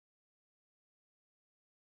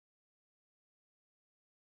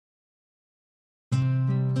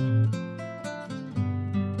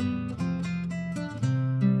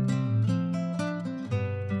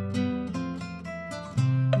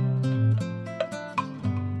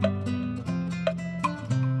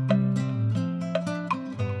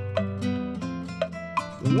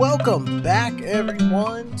Welcome back,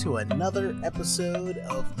 everyone, to another episode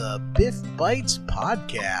of the BIF Bites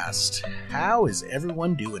podcast. How is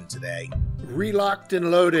everyone doing today? Relocked and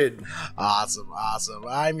loaded. Awesome.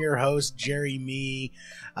 I'm your host, Jerry Me,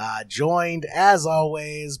 joined, as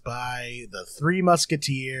always, by the three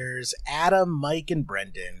musketeers, Adam, Mike, and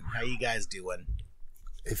Brendan. How you guys doing?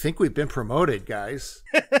 I think we've been promoted, guys.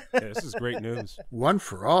 Yeah, this is great news. One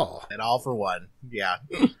for all. And all for one. Yeah.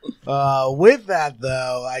 With that,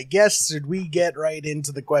 though, I guess should we get right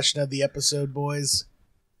into the question of the episode, boys?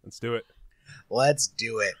 Let's do it. Let's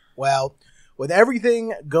do it. Well, with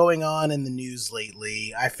everything going on in the news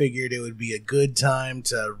lately, I figured it would be a good time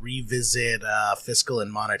to revisit fiscal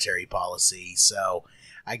and monetary policy. So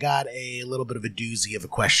I got a little bit of a doozy of a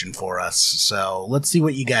question for us. So let's see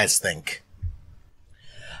what you guys think.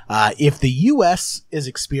 If the U.S. is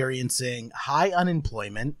experiencing high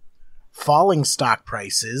unemployment, falling stock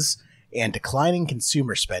prices, and declining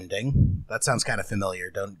consumer spending, that sounds kind of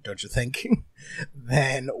familiar, don't you think?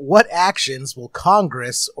 Then what actions will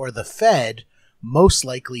Congress or the Fed most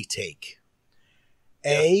likely take?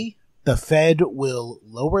 A, the Fed will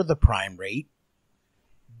lower the prime rate.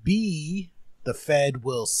 B, the Fed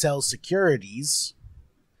will sell securities.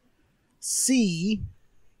 C,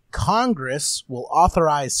 Congress will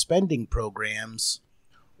authorize spending programs.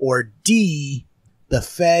 Or D, the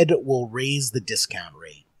Fed will raise the discount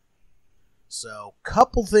rate. So,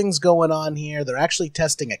 couple things going on here. They're actually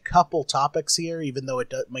testing a couple topics here, even though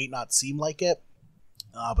it might not seem like it.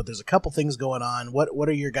 But there's a couple things going on. What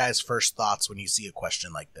are your guys' first thoughts when you see a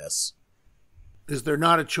question like this? Is there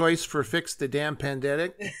not a choice for fix the damn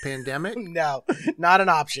pandemic? No, not an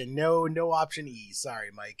option. No option E. Sorry,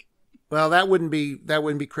 Mike. Well, that wouldn't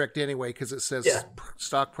be correct anyway because it says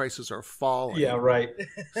stock prices are falling. Yeah, right.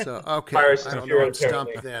 So okay, Virus I don't cure, know. I'm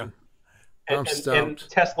stumped apparently. then. And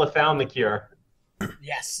Tesla found the cure.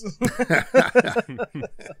 Yes.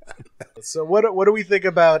 So what do we think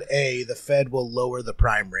about A, the Fed will lower the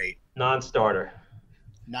prime rate? Non-starter.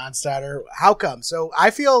 Non-starter. How come? So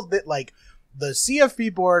I feel that like the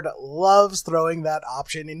CFP board loves throwing that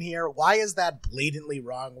option in here. Why is that blatantly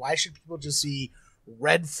wrong? Why should people just see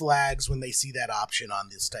red flags when they see that option on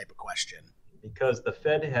this type of question? Because the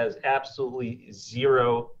Fed has absolutely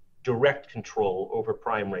zero direct control over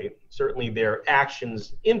prime rate. Certainly their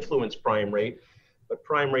actions influence prime rate, but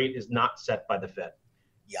prime rate is not set by the Fed.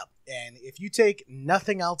 Yep. And if you take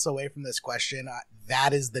nothing else away from this question,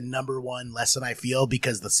 that is the number one lesson I feel,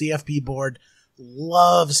 because the CFP board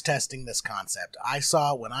loves testing this concept. I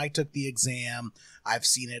saw it when I took the exam. I've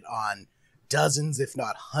seen it on dozens, if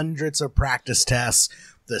not hundreds of practice tests.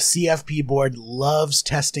 The CFP board loves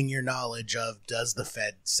testing your knowledge of, does the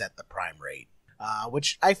Fed set the prime rate?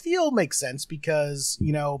 Which I feel makes sense because,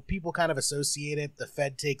 you know, people kind of associate it. The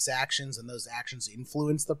Fed takes actions and those actions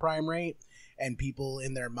influence the prime rate, and people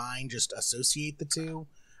in their mind just associate the two,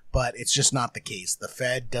 but it's just not the case. The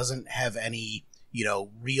Fed doesn't have any,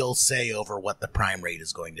 real say over what the prime rate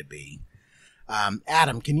is going to be.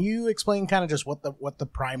 Adam, can you explain kind of just what the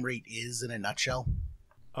prime rate is in a nutshell?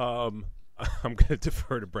 I'm going to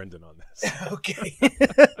defer to Brendan on this. Okay.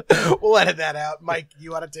 We'll edit that out. Mike, you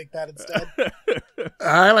want to take that instead?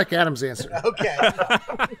 I like Adam's answer. Okay.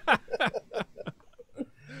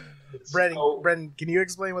 Brendan, can you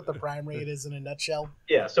explain what the prime rate is in a nutshell?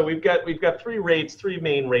 Yeah, so we've got three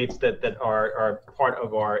main rates that are part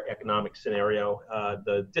of our economic scenario.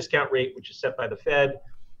 The discount rate, which is set by the Fed,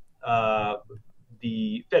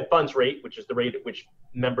 the Fed funds rate, which is the rate at which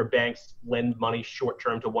member banks lend money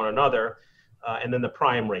short-term to one another, and then the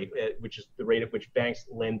prime rate, which is the rate at which banks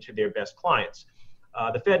lend to their best clients.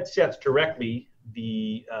 The Fed sets directly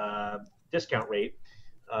the discount rate,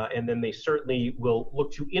 and then they certainly will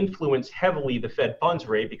look to influence heavily the Fed funds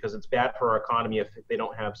rate because it's bad for our economy if they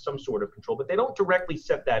don't have some sort of control, but they don't directly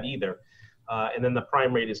set that either. And then the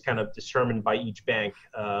prime rate is kind of determined by each bank,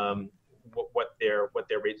 what their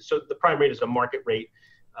rate is. So the prime rate is a market rate.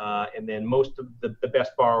 And then most of the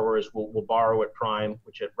best borrowers will borrow at prime,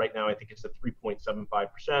 which right now I think it's at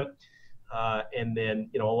 3.75%. And then,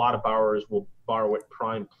 a lot of borrowers will borrow at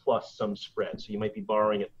prime plus some spread. So you might be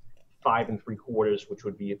borrowing at 5 3/4, which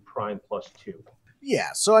would be at prime plus 2.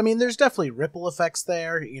 Yeah. So, I mean, there's definitely ripple effects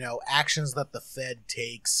there. Actions that the Fed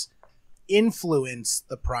takes influence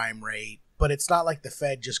the prime rate, but it's not like the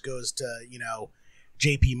Fed just goes to,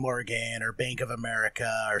 JP Morgan or Bank of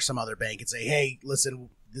America or some other bank and say, hey, listen,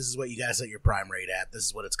 this is what you guys set your prime rate at. This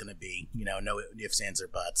is what it's going to be. No ifs, ands, or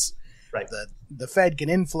buts. Right. The Fed can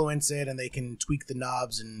influence it and they can tweak the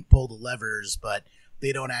knobs and pull the levers, but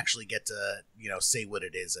they don't actually get to, say what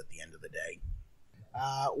it is at the end of the day.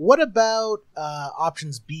 What about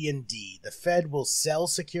options B and D? The Fed will sell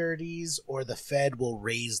securities or the Fed will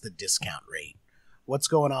raise the discount rate. What's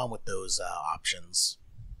going on with those options?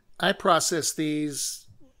 I process these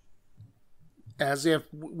as if,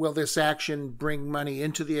 will this action bring money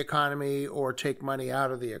into the economy or take money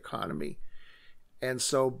out of the economy? And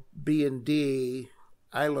so B and D,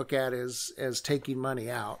 I look at as taking money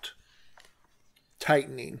out,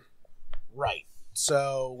 tightening. Right.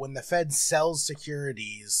 So when the Fed sells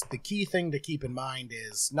securities, the key thing to keep in mind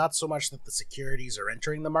is not so much that the securities are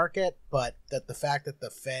entering the market, but that the fact that the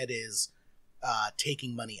Fed is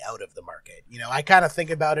taking money out of the market. You know, I kind of think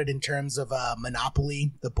about it in terms of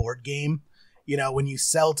Monopoly, the board game. You know, when you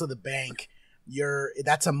sell to the bank,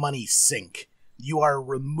 that's a money sink. You are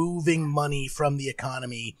removing money from the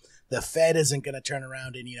economy. The Fed isn't going to turn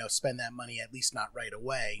around and, spend that money, at least not right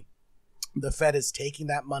away. The Fed is taking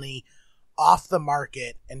that money off the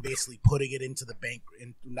market and basically putting it into the bank,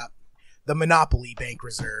 not the monopoly bank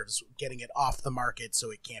reserves, getting it off the market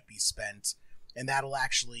so it can't be spent. And that'll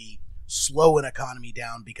actually slow an economy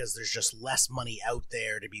down because there's just less money out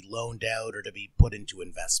there to be loaned out or to be put into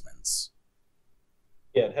investments.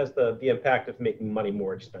 Yeah, it has the impact of making money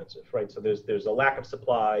more expensive, right? So there's a lack of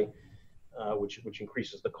supply, which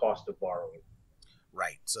increases the cost of borrowing.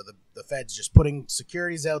 Right. So the Fed's just putting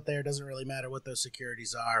securities out there. Doesn't really matter what those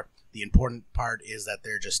securities are. The important part is that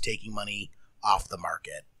they're just taking money off the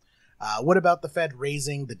market. What about the Fed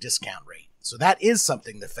raising the discount rate? So that is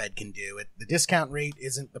something the Fed can do. The discount rate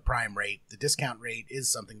isn't the prime rate. The discount rate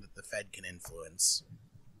is something that the Fed can influence.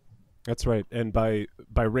 That's right. And by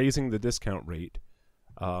raising the discount rate,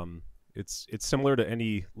 it's similar to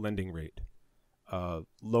any lending rate.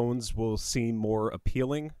 Loans will seem more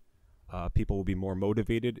appealing. People will be more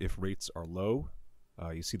motivated if rates are low.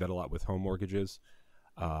 You see that a lot with home mortgages.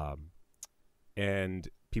 And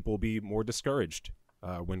people will be more discouraged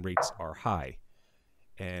when rates are high.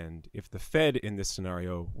 And if the Fed in this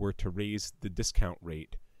scenario were to raise the discount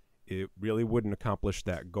rate, it really wouldn't accomplish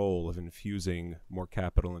that goal of infusing more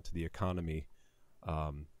capital into the economy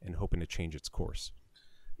and hoping to change its course.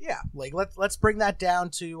 Yeah, like let's bring that down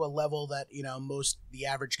to a level that, the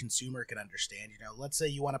average consumer can understand. Let's say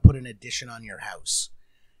you want to put an addition on your house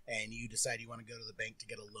and you decide you want to go to the bank to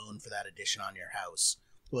get a loan for that addition on your house.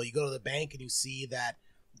 Well, you go to the bank and you see that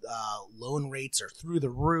loan rates are through the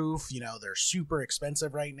roof. They're super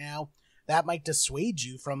expensive right now. That might dissuade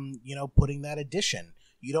you from, putting that addition.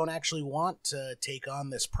 You don't actually want to take on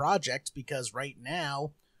this project because right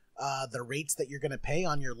now the rates that you're going to pay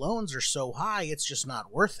on your loans are so high, it's just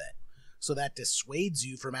not worth it. So that dissuades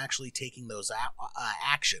you from actually taking those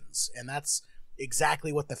actions. And that's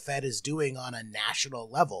exactly what the Fed is doing on a national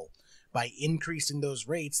level. By increasing those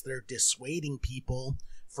rates, they're dissuading people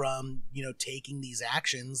from, taking these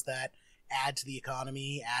actions that add to the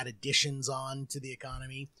economy, add additions on to the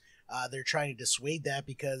economy. They're trying to dissuade that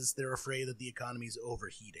because they're afraid that the economy is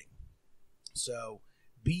overheating. So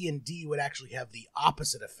B and D would actually have the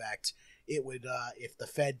opposite effect. It would, if the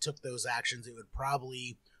Fed took those actions, it would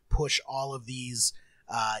probably push all of these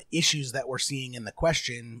issues that we're seeing in the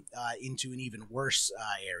question into an even worse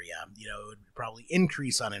area. It would probably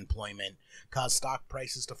increase unemployment, cause stock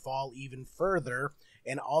prices to fall even further,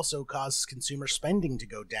 and also cause consumer spending to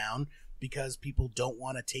go down because people don't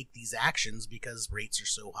want to take these actions because rates are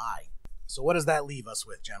so high. So what does that leave us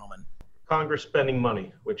with, gentlemen? Congress spending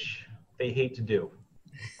money, which they hate to do.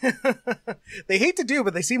 They hate to do,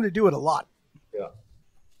 but they seem to do it a lot.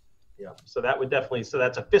 Yeah. So that would definitely. So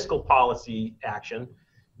that's a fiscal policy action.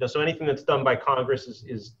 So anything that's done by Congress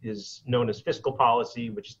is known as fiscal policy,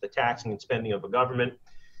 which is the taxing and spending of a government.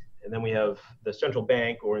 And then we have the central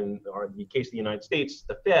bank, or in the case of the United States,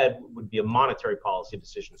 the Fed would be a monetary policy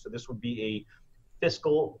decision. So this would be a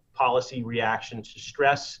fiscal policy reaction to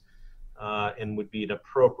stress, and would be an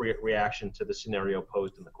appropriate reaction to the scenario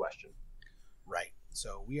posed in the question. Right.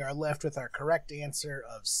 So we are left with our correct answer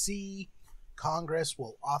of C. Congress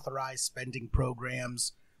will authorize spending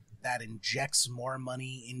programs that injects more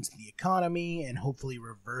money into the economy and hopefully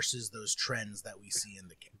reverses those trends that we see in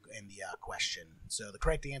the question. So the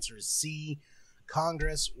correct answer is C.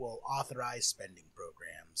 Congress will authorize spending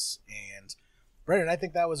programs. And Brendan, I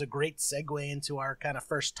think that was a great segue into our kind of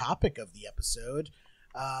first topic of the episode,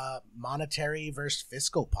 monetary versus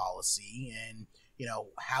fiscal policy, and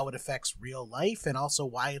how it affects real life, and also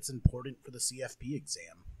why it's important for the CFP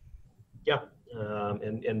exam. Yeah,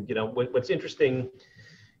 and what's interesting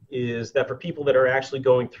is that for people that are actually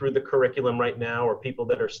going through the curriculum right now, or people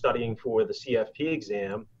that are studying for the CFP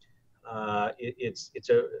exam, it's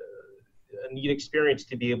a neat experience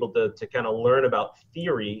to be able to kind of learn about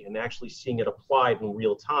theory and actually seeing it applied in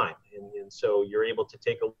real time. And so you're able to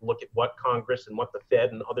take a look at what Congress and what the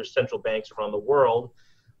Fed and other central banks around the world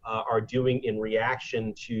are doing in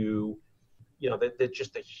reaction to,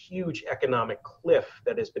 just a huge economic cliff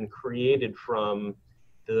that has been created from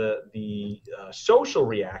the social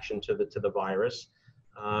reaction to the virus.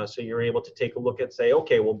 So you're able to take a look at, say,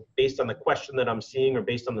 okay, well, based on the question that I'm seeing or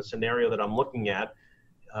based on the scenario that I'm looking at,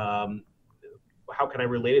 how can I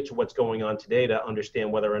relate it to what's going on today to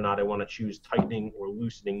understand whether or not I want to choose tightening or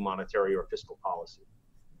loosening monetary or fiscal policy?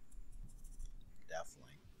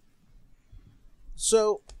 Definitely.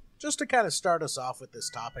 So just to kind of start us off with this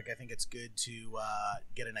topic, I think it's good to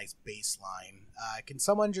get a nice baseline. Can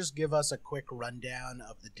someone just give us a quick rundown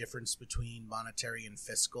of the difference between monetary and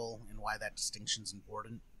fiscal and why that distinction is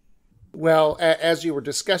important? Well, as you were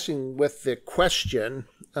discussing with the question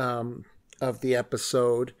of the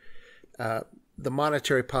episode, the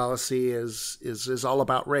monetary policy is all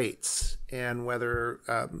about rates and whether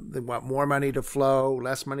they want more money to flow,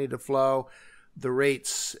 less money to flow. The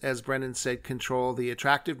rates, as Brendan said, control the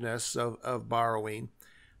attractiveness of borrowing.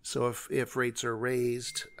 So if rates are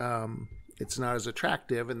raised, it's not as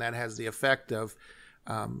attractive, and that has the effect of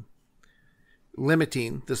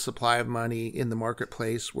limiting the supply of money in the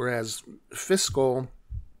marketplace, whereas fiscal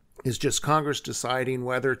is just Congress deciding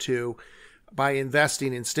whether to, by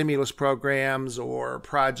investing in stimulus programs or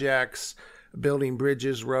projects, building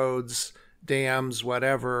bridges, roads, dams,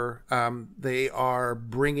 whatever, they are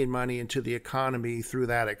bringing money into the economy through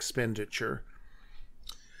that expenditure.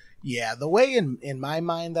 Yeah, the way in my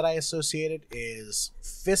mind that I associate it is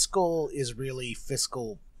fiscal is really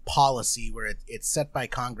fiscal policy, where it's set by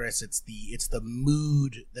Congress. It's the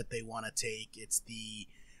mood that they want to take. It's the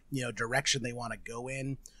direction they want to go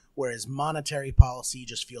in. Whereas monetary policy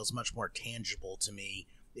just feels much more tangible to me.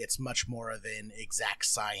 It's much more of an exact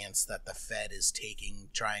science that the Fed is taking,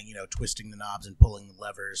 trying, twisting the knobs and pulling the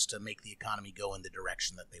levers to make the economy go in the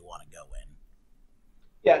direction that they want to go in.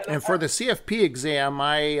 Yeah, and for the CFP exam,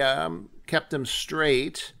 I kept them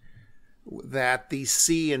straight that the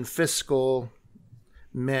C in fiscal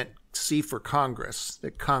meant C for Congress,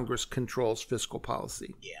 that Congress controls fiscal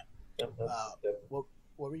policy. Yeah. What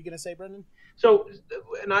were you going to say, Brendan? So,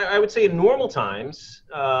 and I would say in normal times,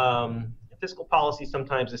 fiscal policy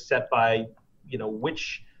sometimes is set by,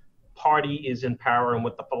 which party is in power and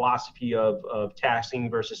what the philosophy of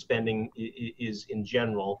taxing versus spending is in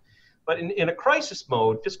general. But in a crisis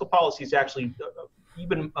mode, fiscal policy is actually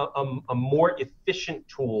even a more efficient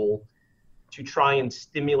tool to try and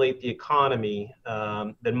stimulate the economy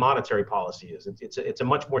than monetary policy is. It's a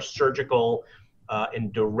much more surgical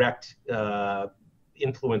and direct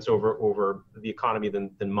influence over the economy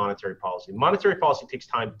than monetary policy. Monetary policy takes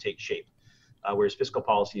time to take shape, whereas fiscal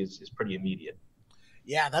policy is pretty immediate.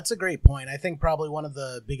 Yeah, that's a great point. I think probably one of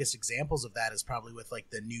the biggest examples of that is probably with like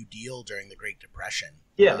the New Deal during the Great Depression.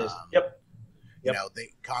 Yeah, yep.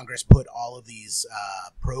 Congress put all of these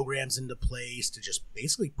programs into place to just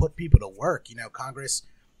basically put people to work. Congress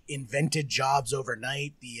invented jobs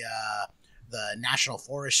overnight. The national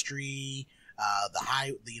forestry,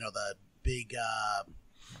 the big.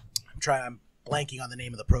 I'm blanking on the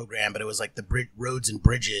name of the program, but it was like the roads and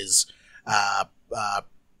bridges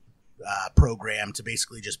program to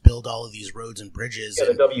basically just build all of these roads and bridges.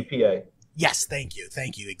 Yeah, the WPA. Yes, thank you,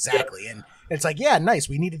 exactly. Yeah. And it's like, yeah, nice,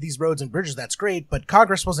 we needed these roads and bridges, that's great, but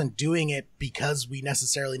Congress wasn't doing it because we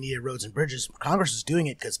necessarily needed roads and bridges. Congress was doing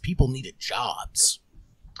it because people needed jobs.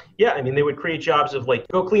 Yeah, I mean, they would create jobs of like,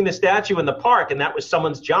 go clean the statue in the park, and that was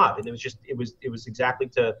someone's job, and it was exactly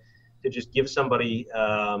to just give somebody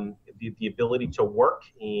the ability to work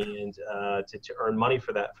and to earn money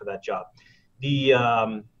for that job.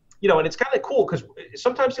 And it's kind of cool because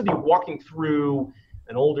sometimes you'll be walking through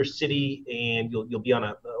an older city and you'll be on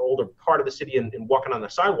an older part of the city and walking on the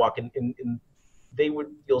sidewalk and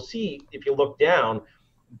you'll see, if you look down,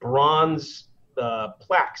 bronze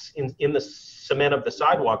plaques in the cement of the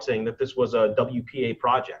sidewalk saying that this was a WPA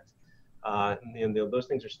project. And those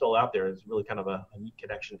things are still out there. It's really kind of a neat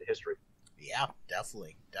connection to history. Yeah,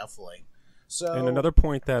 definitely. So, and another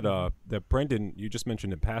point that Brendan, you just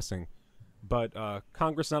mentioned in passing, but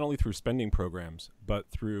Congress, not only through spending programs, but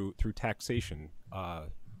through taxation,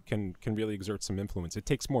 can really exert some influence. It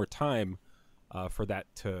takes more time for that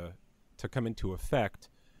to come into effect.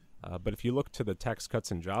 But if you look to the Tax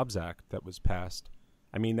Cuts and Jobs Act that was passed,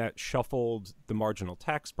 I mean, that shuffled the marginal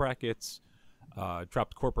tax brackets,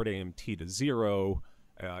 dropped corporate AMT to zero.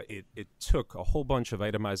 It took a whole bunch of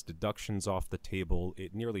itemized deductions off the table.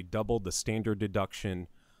 It nearly doubled the standard deduction.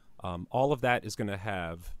 All of that is going to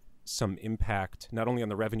have some impact not only on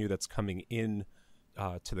the revenue that's coming in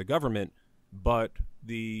to the government, but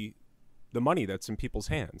the money that's in people's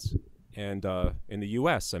hands. And in the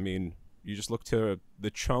U.S., I mean, you just look to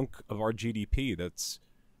the chunk of our GDP that's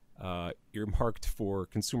earmarked for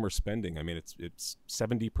consumer spending. I mean, it's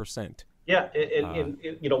 70%. Yeah, and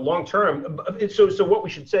you know, long term. So what we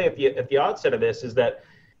should say at the outset of this is that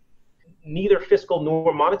neither fiscal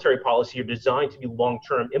nor monetary policy are designed to be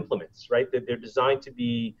long-term implements, right? They're designed to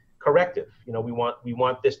be corrective. You know, we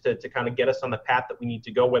want this to kind of get us on the path that we need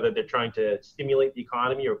to go, whether they're trying to stimulate the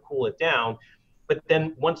economy or cool it down. But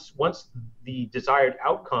then once the desired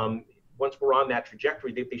outcome, once we're on that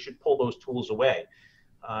trajectory, they should pull those tools away.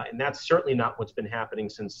 And that's certainly not what's been happening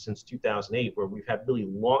since 2008, where we've had really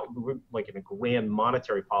we're like in a grand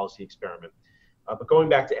monetary policy experiment. But going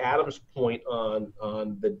back to Adam's point on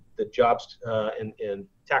the Jobs and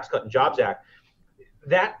Tax Cut and Jobs Act,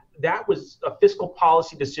 that was a fiscal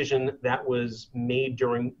policy decision that was made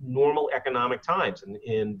during normal economic times, and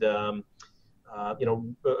you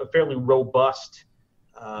know, a fairly robust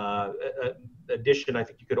addition, I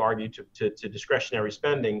think you could argue, to discretionary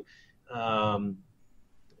spending.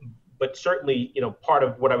 But certainly, you know, part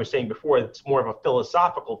of what I was saying before, it's more of a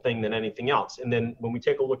philosophical thing than anything else. And then when we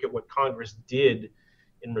take a look at what Congress did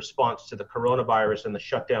in response to the coronavirus and the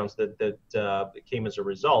shutdowns that came as a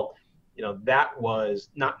result, you know, that was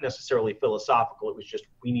not necessarily philosophical. It was just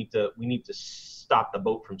we need to stop the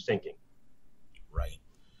boat from sinking. Right.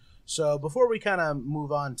 So before we kind of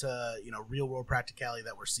move on to, you know, real world practicality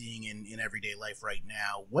that we're seeing in everyday life right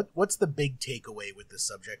now, what's the big takeaway with this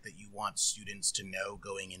subject that you want students to know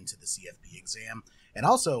going into the CFP exam? And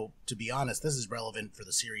also, to be honest, this is relevant for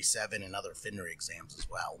the Series 7 and other FINRA exams as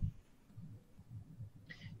well.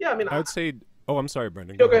 Yeah, I mean, I would say, oh, I'm sorry,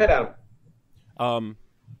 Brendan. Go ahead, Adam.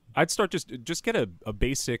 I'd start just get a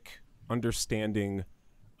basic understanding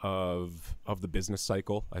of the business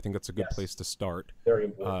cycle. I think that's a good place to start. Very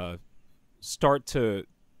important. Start to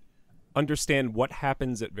understand what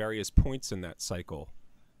happens at various points in that cycle,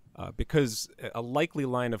 because a likely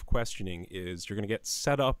line of questioning is you're going to get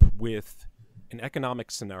set up with an economic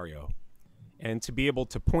scenario, and to be able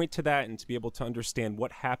to point to that and to be able to understand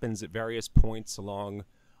what happens at various points along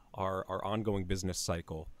our ongoing business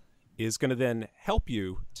cycle is going to then help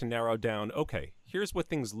you to narrow down, okay, here's what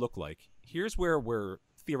things look like. Here's where we're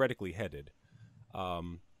theoretically headed.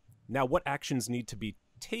 Now, what actions need to be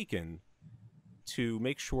taken to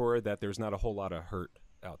make sure that there's not a whole lot of hurt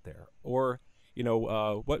out there? Or, you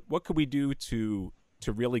know, what could we do to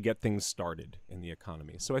really get things started in the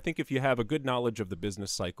economy? So I think if you have a good knowledge of the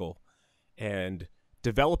business cycle and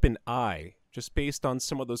develop an eye just based on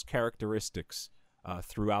some of those characteristics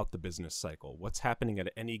throughout the business cycle, what's happening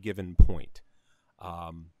at any given point?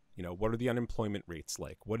 You know, what are the unemployment rates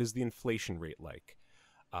like? What is the inflation rate like?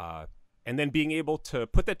 And then being able to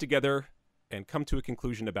put that together and come to a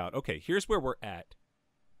conclusion about, okay, here's where we're at.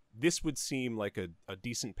 This would seem like a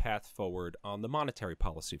decent path forward on the monetary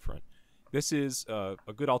policy front. This is a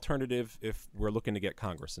good alternative if we're looking to get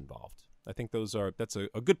Congress involved. I think that's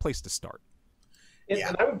a good place to start.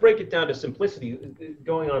 And I would break it down to simplicity,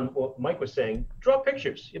 going on what Mike was saying. Draw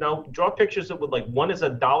pictures, you know, draw pictures that would, like, one is a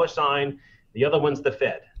dollar sign, the other one's the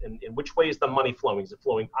Fed. And which way is the money flowing? Is it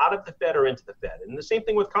flowing out of the Fed or into the Fed? And the same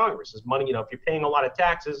thing with Congress is money, you know, if you're paying a lot of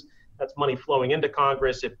taxes, that's money flowing into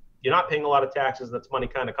Congress. If you're not paying a lot of taxes, that's money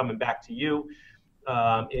kind of coming back to you.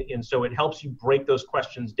 And so it helps you break those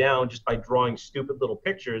questions down just by drawing stupid little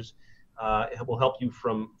pictures. It will help you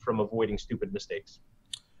from avoiding stupid mistakes.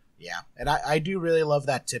 Yeah, and I do really love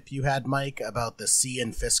that tip you had, Mike, about the C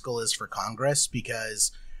in fiscal is for Congress,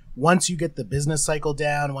 because once you get the business cycle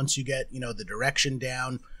down, once you get, you know, the direction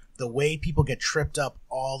down, the way people get tripped up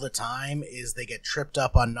all the time is they get tripped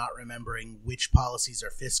up on not remembering which policies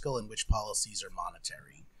are fiscal and which policies are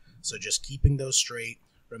monetary. So just keeping those straight.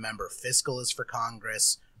 Remember, fiscal is for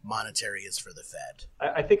Congress, monetary is for the Fed.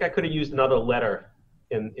 I think I could have used another letter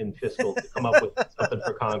in fiscal to come up with something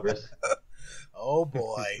for Congress. Oh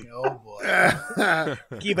boy, oh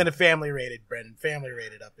boy. Keeping it family rated, Brendan. Family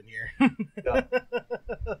rated up in here. Yeah.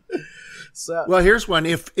 So, well, here's one.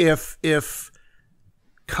 If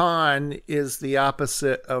con is the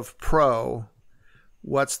opposite of pro,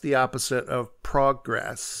 what's the opposite of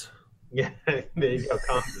progress? Yeah, there you go.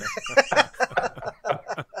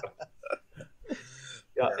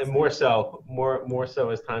 Yeah, and more so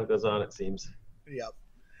as time goes on, it seems. Yep.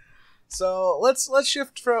 So let's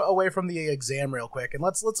shift away from the exam real quick, and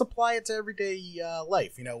let's apply it to everyday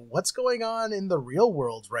life. You know, what's going on in the real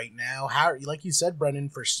world right now? How, like you said, Brendan,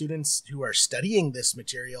 for students who are studying this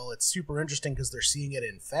material, it's super interesting because they're seeing it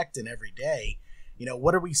in effect in every day. You know,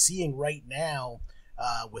 what are we seeing right now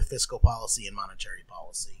with fiscal policy and monetary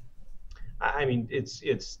policy. I mean,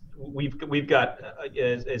 we've got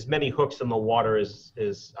as many hooks in the water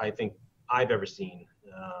as I think I've ever seen,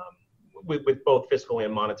 with both fiscal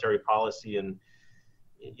and monetary policy, and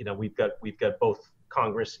we've got both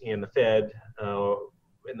Congress and the Fed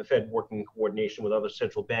working in coordination with other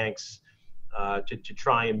central banks to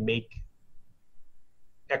try and make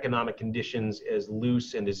economic conditions as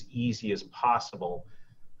loose and as easy as possible.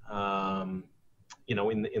 In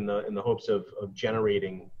the hopes of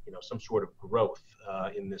generating some sort of growth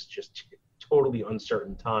in this just totally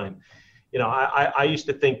uncertain time. I used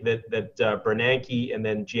to think that Bernanke and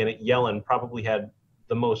then Janet Yellen probably had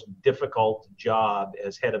the most difficult job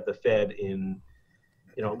as head of the Fed in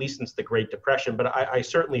at least since the Great Depression. But I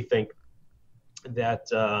certainly think that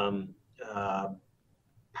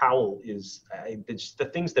Powell is the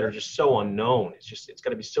things that are just so unknown. It's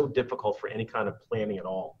going to be so difficult for any kind of planning at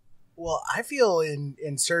all. Well, I feel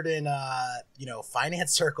in certain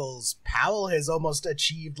finance circles, Powell has almost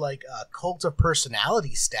achieved like a cult of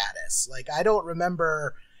personality status. Like, I don't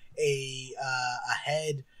remember a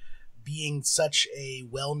head being such a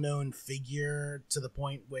well-known figure to the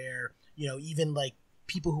point where even like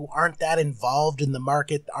people who aren't that involved in the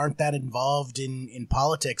market, aren't that involved in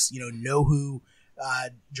politics, know who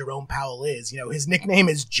Jerome Powell is. His nickname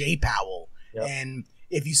is J Powell. Yep. And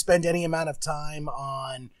if you spend any amount of time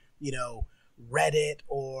on Reddit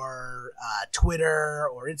or Twitter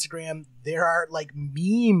or Instagram, there are like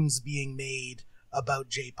memes being made about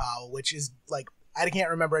J Powell, which is like, I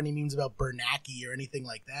can't remember any memes about Bernanke or anything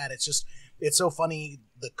like that. It's so funny,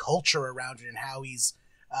 the culture around it and how he's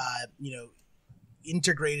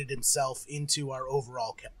integrated himself into our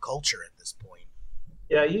overall culture at this point.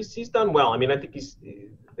 Yeah, he's done well. I mean, I think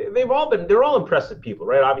they're all impressive people,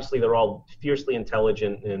 right? Obviously, they're all fiercely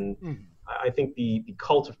intelligent, and I think the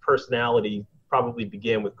cult of personality probably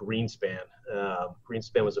began with Greenspan.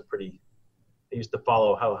 Greenspan was I used to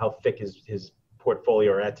follow how thick his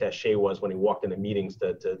portfolio or attaché was when he walked into meetings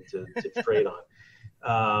to trade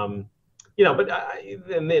on.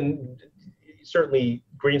 And then certainly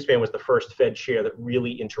Greenspan was the first Fed chair that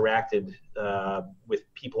really interacted with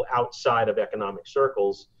people outside of economic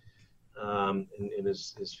circles, and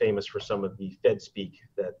is famous for some of the Fed speak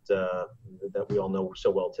that we all know so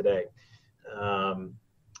well today.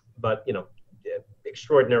 But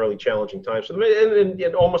extraordinarily challenging times for them,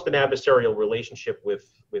 and almost an adversarial relationship with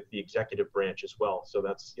the executive branch as well. So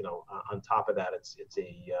that's on top of that,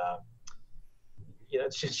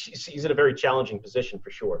 he's in a very challenging position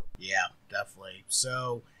for sure. Yeah, definitely.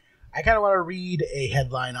 So I kind of want to read a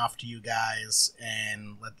headline off to you guys,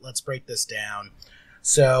 and let's break this down.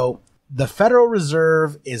 So the Federal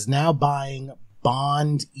Reserve is now buying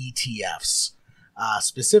bond ETFs.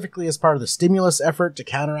 Specifically as part of the stimulus effort to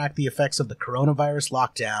counteract the effects of the coronavirus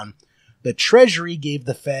lockdown. The Treasury gave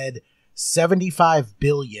the Fed $75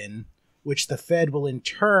 billion, which the Fed will in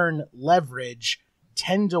turn leverage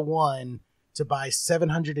 10-to-1 to buy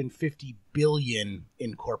 $750 billion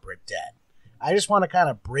in corporate debt. I just want to kind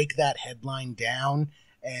of break that headline down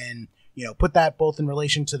and put that both in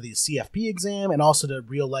relation to the CFP exam and also to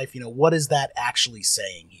real life. What is that actually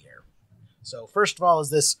saying here? So first of all,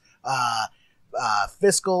 is this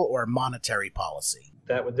fiscal or monetary policy?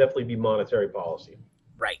 That would definitely be monetary policy.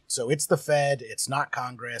 Right. So it's the Fed. It's not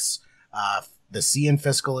Congress. The C in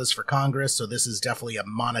fiscal is for Congress. So this is definitely a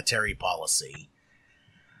monetary policy.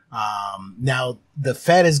 Now the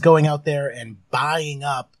Fed is going out there and buying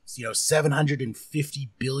up, $750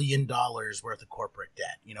 billion worth of corporate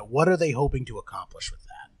debt. What are they hoping to accomplish with that?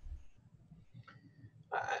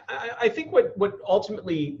 I think what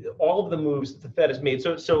ultimately all of the moves that the Fed has made.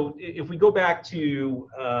 So if we go back to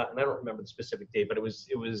and I don't remember the specific date, but it was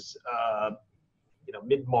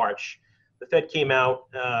mid-March. The Fed came out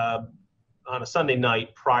on a Sunday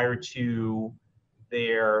night prior to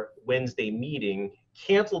their Wednesday meeting,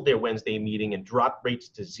 canceled their Wednesday meeting and dropped rates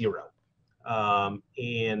to zero,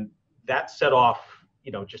 and that set off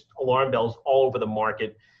just alarm bells all over the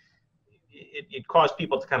market. It caused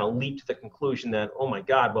people to kind of leap to the conclusion that, oh my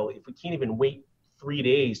God, well, if we can't even wait 3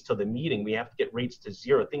 days till the meeting, we have to get rates to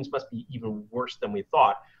zero. Things must be even worse than we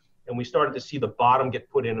thought. And we started to see the bottom get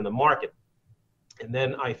put in the market. And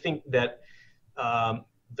then I think that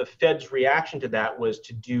the Fed's reaction to that was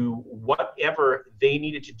to do whatever they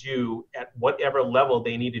needed to do at whatever level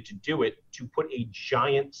they needed to do it to put a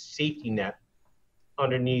giant safety net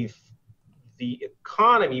underneath the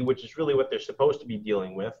economy, which is really what they're supposed to be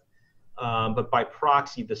dealing with. But by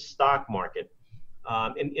proxy, the stock market.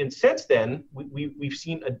 And since then, we've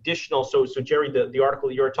seen additional. So Jerry, the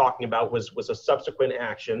article you're talking about was a subsequent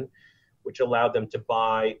action, which allowed them to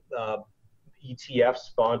buy,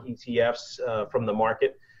 ETFs, bond ETFs from the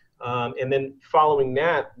market. And then following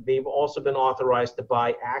that, they've also been authorized to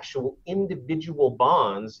buy actual individual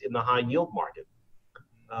bonds in the high yield market.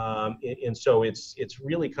 And so it's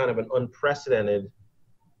really kind of an unprecedented.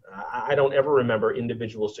 I don't ever remember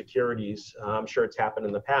individual securities. I'm sure it's happened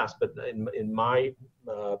in the past, but in my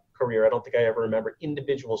career, I don't think I ever remember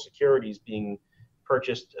individual securities being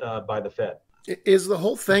purchased by the Fed. Is the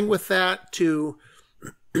whole thing with that to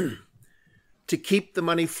keep the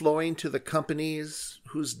money flowing to the companies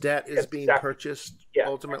whose debt is being purchased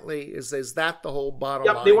ultimately? Is that the whole bottom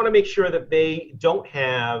line? They want to make sure that they don't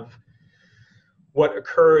have what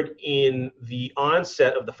occurred in the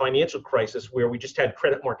onset of the financial crisis, where we just had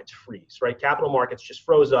credit markets freeze, right? Capital markets just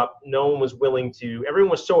froze up. No one was willing to,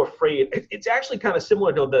 everyone was so afraid. It's actually kind of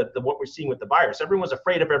similar to what we're seeing with the virus. Everyone was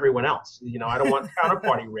afraid of everyone else. I don't want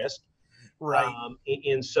counterparty risk. Right.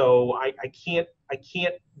 And so I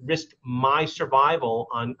can't risk my survival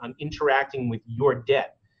on interacting with your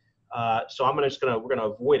debt. So we're gonna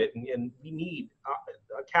avoid it, and we need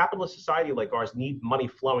a capitalist society like ours need money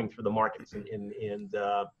flowing through the markets, and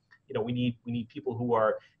we need people who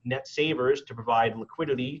are net savers to provide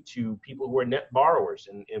liquidity to people who are net borrowers,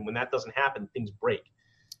 and when that doesn't happen, things break.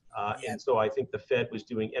 And so I think the Fed was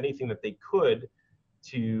doing anything that they could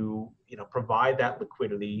to provide that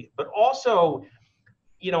liquidity, but also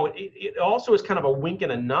it also is kind of a wink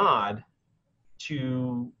and a nod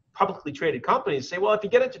to publicly traded companies. Say, well, if you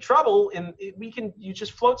get into trouble, and you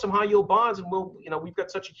just float some high yield bonds, and we've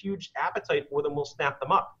got such a huge appetite for them, we'll snap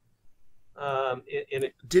them up.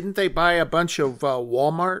 Didn't they buy a bunch of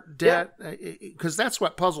Walmart debt? Because that's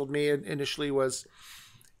what puzzled me initially was,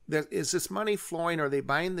 is this money flowing? Are they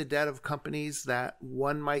buying the debt of companies that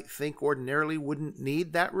one might think ordinarily wouldn't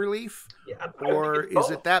need that relief? Or is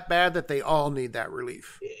it that bad that they all need that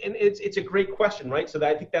relief? And it's a great question, right? So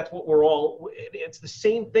I think that's what it's the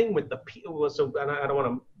same thing with the, so and I don't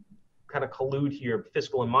want to kind of collude here,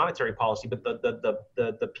 fiscal and monetary policy, but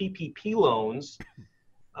the PPP loans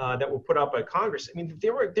that were put out by Congress. I mean,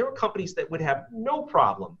 there were companies that would have no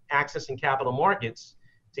problem accessing capital markets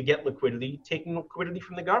to get liquidity, taking liquidity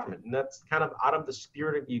from the government, and that's kind of out of the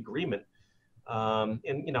spirit of the agreement.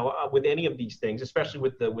 With any of these things, especially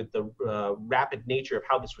with the rapid nature of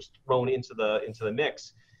how this was thrown into the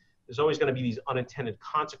mix, there's always going to be these unintended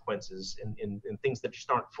consequences and things that just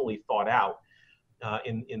aren't fully thought out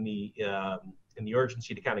in the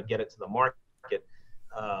urgency to kind of get it to the market.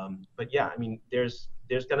 But yeah, I mean, there's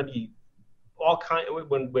going to be all kind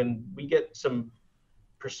when we get some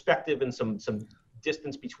perspective and some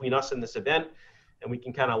distance between us and this event, and we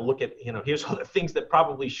can kind of look at, here's all the things that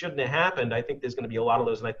probably shouldn't have happened. I think there's going to be a lot of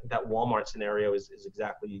those, and I think that Walmart scenario is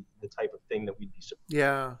exactly the type of thing that we'd be surprised.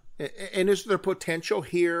 Yeah, and is there potential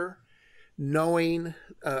here, knowing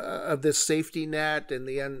of this safety net and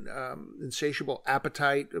the insatiable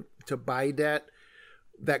appetite to buy debt,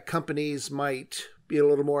 that companies might be a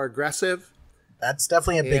little more aggressive? That's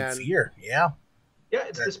definitely a big fear. Yeah,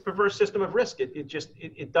 it's this perverse system of risk.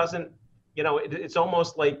 It doesn't. It's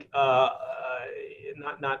almost like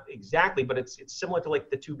not exactly, but it's similar to like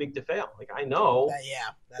the too big to fail. Like I know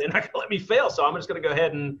they're not gonna let me fail, so I'm just gonna go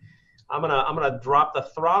ahead and I'm gonna drop the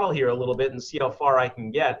throttle here a little bit and see how far I can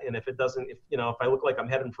get. And if it doesn't, if I look like I'm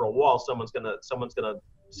heading for a wall, someone's gonna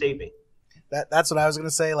save me. That's what I was going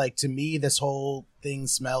to say. Like, to me, this whole thing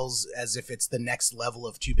smells as if it's the next level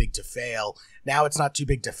of too big to fail. Now it's not too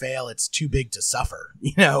big to fail. It's too big to suffer.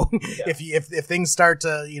 If things start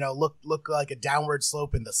to, look like a downward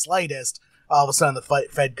slope in the slightest, all of a sudden the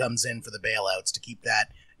Fed comes in for the bailouts to keep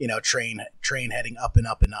that, train heading up and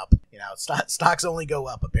up and up. Stocks only go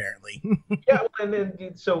up apparently. Yeah. And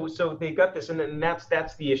then, so they got this, and then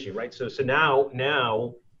that's the issue, right? So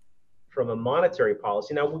now, from a monetary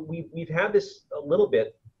policy. Now, we've had this a little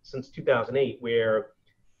bit since 2008, where,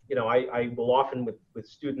 I will often with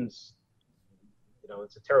students,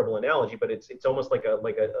 it's a terrible analogy, but it's almost like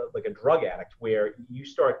a drug addict, where you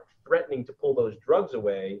start threatening to pull those drugs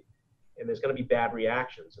away, and there's going to be bad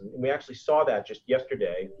reactions. And we actually saw that just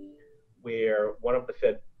yesterday, where one of the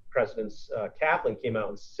Fed presidents, Kaplan, came out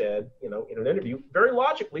and said, in an interview, very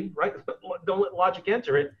logically, right? Don't let logic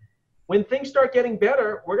enter it. When things start getting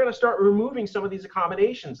better, we're going to start removing some of these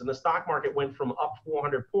accommodations. And the stock market went from up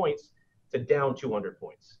 400 points to down 200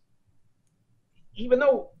 points. Even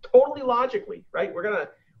though totally logically, right?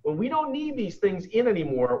 When we don't need these things in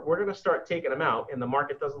anymore, we're going to start taking them out, and the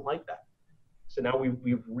market doesn't like that. So now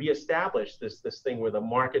we've reestablished this thing where the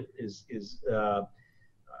market is the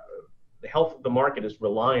health of the market is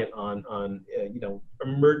reliant on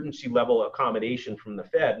emergency level accommodation from the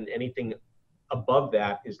Fed, and anything above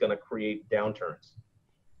that is going to create downturns.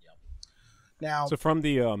 Now, so from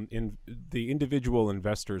the the individual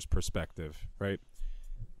investor's perspective, right?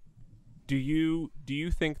 Do you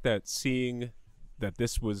think that seeing that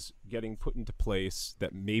this was getting put into place,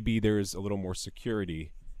 that maybe there's a little more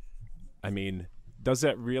security, I mean, does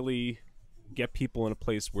that really get people in a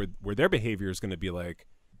place where their behavior is going to be like,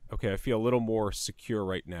 okay, I feel a little more secure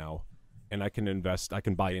right now, and I can invest, I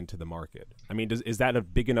can buy into the market? I mean, is that a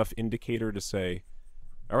big enough indicator to say,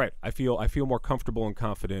 all right, I feel more comfortable and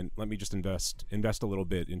confident, let me just invest a little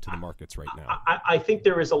bit into the markets right now? I think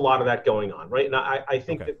there is a lot of that going on, right? And I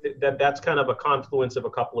think Okay. that's kind of a confluence of a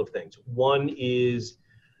couple of things. One is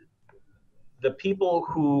the people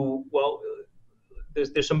who, well,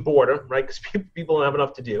 there's some boredom, right? Because people don't have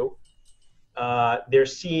enough to do. They're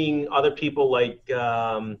seeing other people like,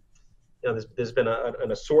 there's been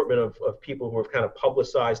an assortment of people who have kind of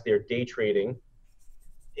publicized their day trading,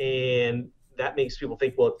 and that makes people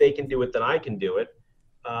think, well, if they can do it, then I can do it.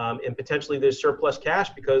 And potentially there's surplus cash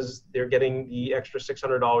because they're getting the extra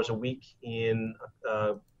 $600 a week in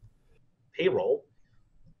payroll.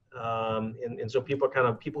 And so people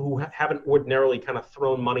who haven't ordinarily kind of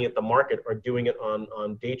thrown money at the market are doing it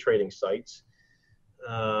on day trading sites.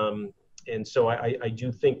 And so I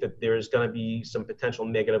do think that there's going to be some potential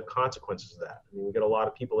negative consequences of that. I mean, we got a lot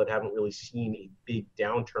of people that haven't really seen a big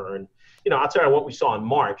downturn. I'll tell you what we saw in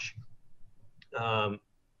March.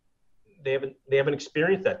 They haven't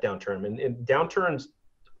experienced that downturn, and downturns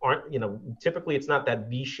aren't, typically it's not that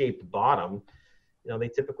V-shaped bottom. They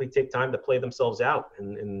typically take time to play themselves out,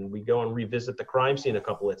 and we go and revisit the crime scene a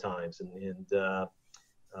couple of times, and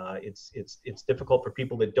it's difficult for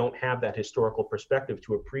people that don't have that historical perspective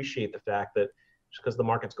to appreciate the fact that just because the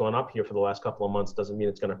market's gone up here for the last couple of months doesn't mean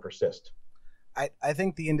it's going to persist. I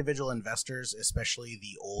think the individual investors, especially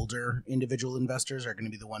the older individual investors, are going to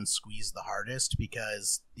be the ones squeezed the hardest,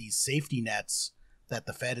 because these safety nets that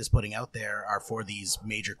the Fed is putting out there are for these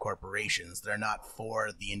major corporations. They're not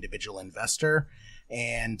for the individual investor.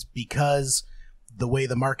 And because the way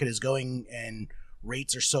the market is going and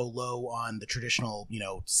rates are so low on the traditional,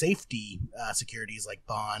 safety securities like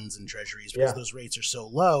bonds and treasuries, because those rates are so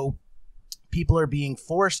low, people are being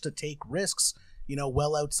forced to take risks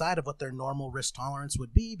well outside of what their normal risk tolerance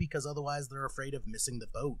would be, because otherwise they're afraid of missing the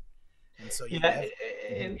boat. And so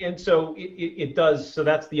and so it does. So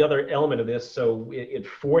that's the other element of this. So it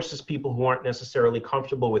forces people who aren't necessarily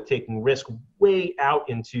comfortable with taking risk way out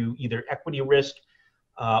into either equity risk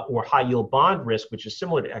or high yield bond risk, which is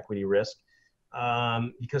similar to equity risk,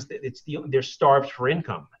 because they're starved for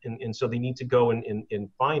income, and so they need to go and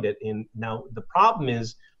find it. And now the problem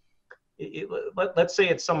is, let's say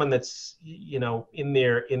it's someone that's in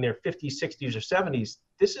their 50s, 60s, or 70s.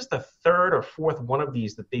 This is the third or fourth one of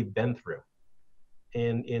these that they've been through,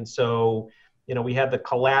 and so we had the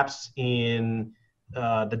collapse in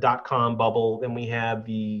the dot-com bubble, then we had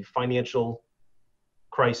the financial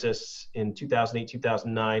crisis in 2008,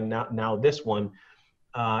 2009. Now this one,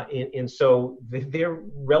 and so they're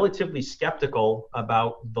relatively skeptical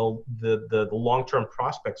about the long-term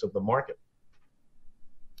prospects of the market.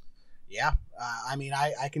 Yeah.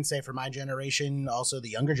 I can say for my generation, also the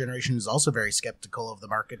younger generation is also very skeptical of the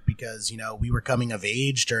market, because, we were coming of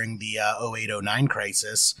age during the 08-09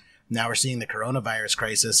 crisis. Now we're seeing the coronavirus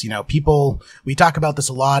crisis. We talk about this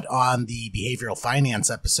a lot on the behavioral finance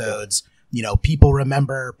episodes. People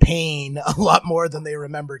remember pain a lot more than they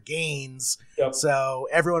remember gains. Yep. So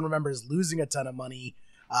everyone remembers losing a ton of money.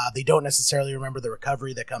 They don't necessarily remember the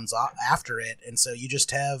recovery that comes after it. And so you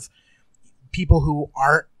just have people who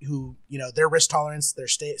their risk tolerance, they're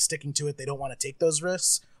sticking to it. They don't want to take those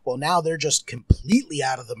risks. Well, now they're just completely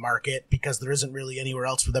out of the market because there isn't really anywhere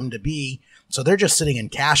else for them to be. So they're just sitting in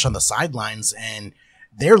cash on the sidelines, and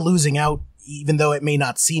they're losing out, even though it may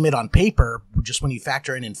not seem it on paper. Just when you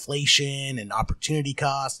factor in inflation and opportunity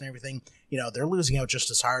costs and everything, they're losing out just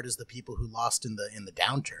as hard as the people who lost in the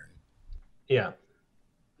downturn. Yeah.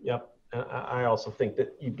 Yep. I also think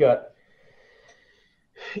that you've got,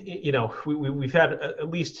 we've had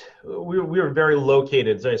at least we were very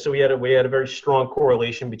located, so we had a very strong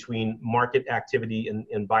correlation between market activity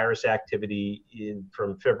and virus activity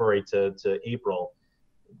from February to April.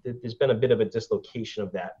 There's been a bit of a dislocation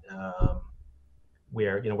of that,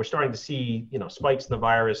 where we're starting to see spikes in the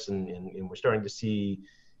virus, and we're starting to see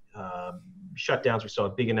shutdowns. We saw a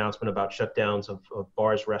big announcement about shutdowns of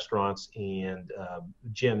bars, restaurants, and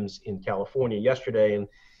gyms in California yesterday, and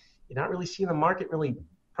you're not really seeing the market really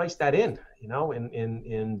price that in,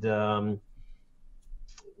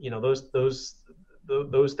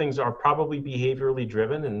 those things are probably behaviorally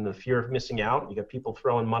driven, and the fear of missing out. You got people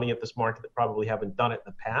throwing money at this market that probably haven't done it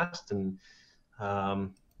in the past, and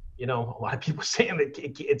a lot of people saying that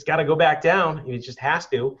it's got to go back down. It just has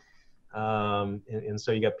to. And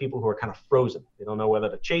so you got people who are kind of frozen. They don't know whether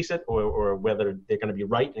to chase it or whether they're going to be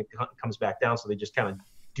right and it comes back down. So they just kind of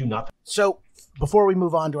do nothing. So before we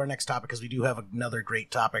move on to our next topic, because we do have another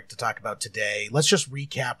great topic to talk about today, let's just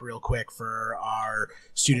recap real quick for our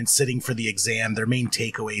students sitting for the exam, their main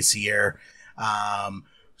takeaways here.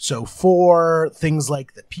 So for things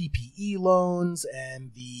like the PPE loans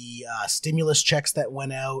and the stimulus checks that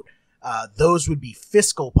went out, those would be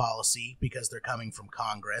fiscal policy because they're coming from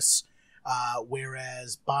Congress.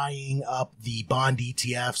 Whereas buying up the bond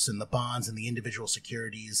ETFs and the bonds and the individual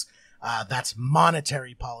securities, that's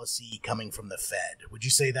monetary policy coming from the Fed. Would you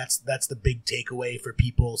say that's the big takeaway for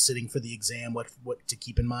people sitting for the exam? What to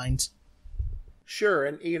keep in mind? Sure.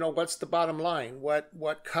 And, what's the bottom line?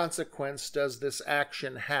 What consequence does this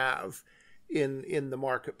action have in the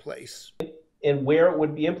marketplace? And where it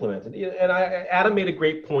would be implemented. And Adam made a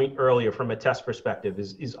great point earlier from a test perspective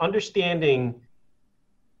is understanding,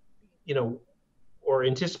 or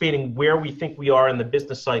anticipating where we think we are in the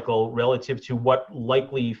business cycle relative to what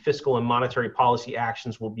likely fiscal and monetary policy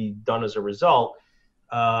actions will be done as a result.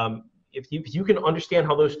 If you can understand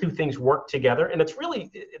how those two things work together, and it's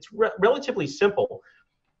relatively simple,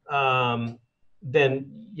 then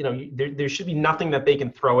there should be nothing that they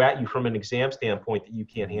can throw at you from an exam standpoint that you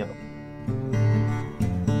can't handle.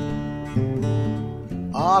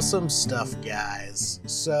 Awesome stuff, guys.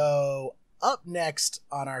 So up next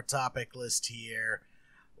on our topic list here,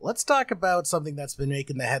 let's talk about something that's been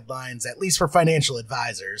making the headlines, at least for financial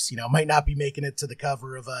advisors. Might not be making it to the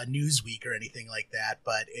cover of Newsweek or anything like that,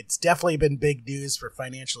 but it's definitely been big news for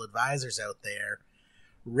financial advisors out there.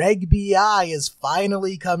 Reg BI is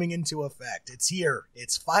finally coming into effect. It's here.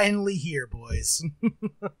 It's finally here, boys.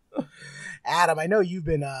 Adam, I know you've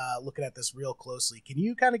been looking at this real closely. Can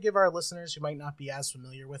you kind of give our listeners who might not be as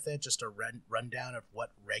familiar with it just a rundown of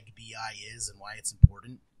what Reg BI is and why it's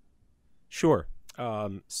important? Sure.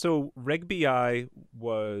 So Reg BI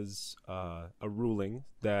was a ruling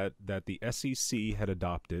that the SEC had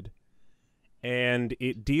adopted, and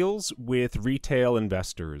it deals with retail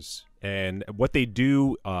investors and what they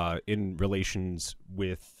do in relations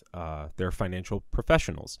with their financial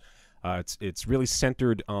professionals. It's really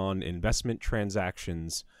centered on investment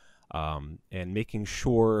transactions and making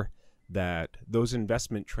sure that those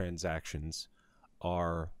investment transactions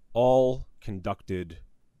are all conducted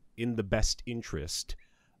in the best interest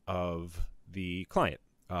of the client.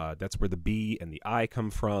 That's where the B and the I come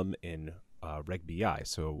from in Reg BI.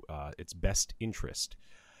 So it's best interest.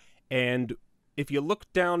 And if you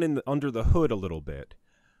look down under the hood a little bit,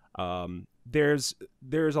 there's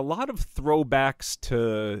a lot of throwbacks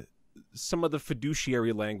to some of the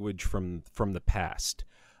fiduciary language from the past.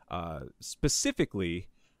 Specifically,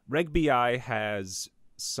 Reg BI has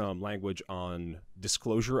some language on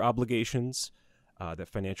disclosure obligations that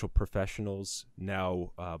financial professionals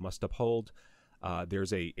now must uphold.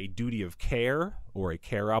 There's a duty of care or a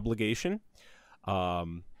care obligation.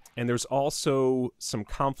 And there's also some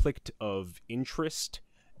conflict of interest,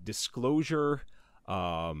 disclosure,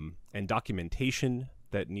 and documentation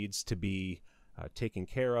that needs to be taken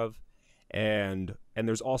care of. And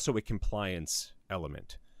there's also a compliance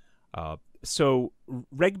element. So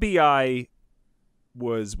Reg BI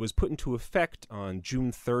was put into effect on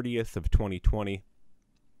June 30th of 2020.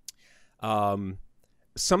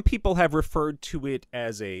 Some people have referred to it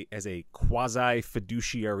as a quasi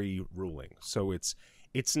fiduciary ruling. So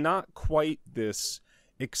it's not quite this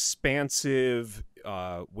expansive.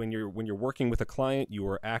 When you're working with a client, you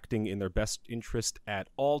are acting in their best interest at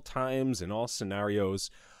all times in all scenarios.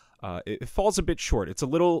 It falls a bit short. It's a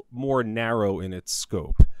little more narrow in its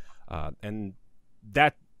scope, and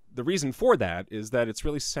that the reason for that is that it's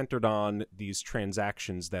really centered on these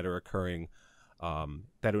transactions that are occurring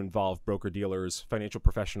that involve broker-dealers, financial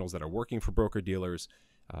professionals that are working for broker-dealers,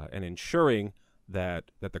 and ensuring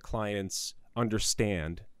that the clients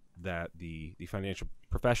understand that the financial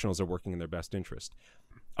professionals are working in their best interest.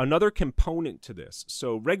 Another component to this,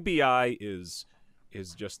 so Reg BI is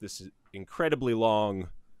just this incredibly long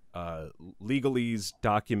legalese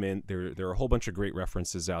document. There are a whole bunch of great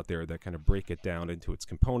references out there that kind of break it down into its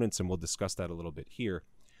components, and we'll discuss that a little bit here.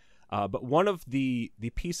 But one of the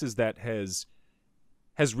pieces that has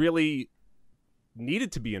really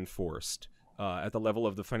needed to be enforced at the level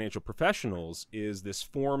of the financial professionals is this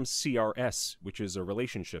Form CRS, which is a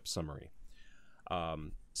relationship summary.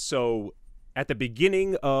 So at the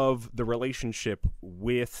beginning of the relationship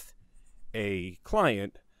with a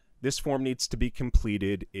client, this form needs to be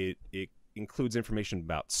completed. It includes information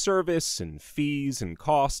about service and fees and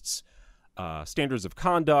costs, standards of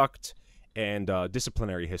conduct, and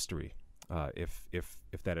disciplinary history, if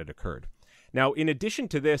that had occurred. Now, in addition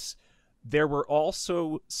to this, there were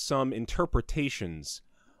also some interpretations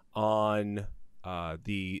on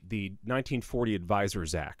the 1940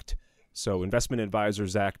 Advisors Act. So Investment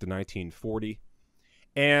Advisors Act of 1940.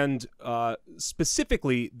 And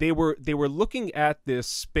specifically, they were looking at this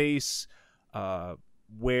space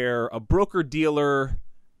where a broker-dealer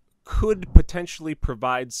could potentially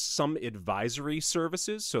provide some advisory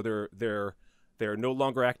services. So they're no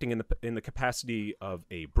longer acting in the capacity of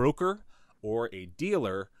a broker or a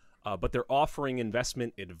dealer, but they're offering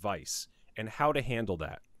investment advice and how to handle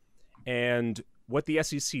that. And what the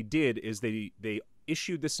SEC did is they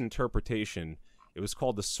issued this interpretation. It was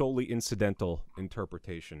called the solely incidental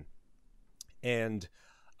interpretation. And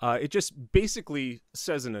it just basically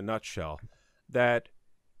says in a nutshell that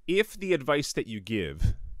if the advice that you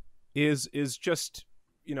give is just,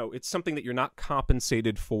 it's something that you're not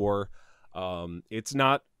compensated for, it's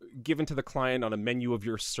not given to the client on a menu of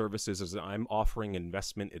your services as I'm offering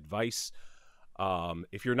investment advice.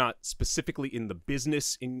 If you're not specifically in the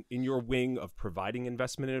business in your wing of providing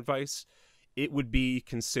investment advice, it would be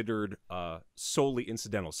considered solely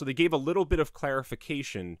incidental. So they gave a little bit of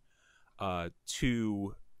clarification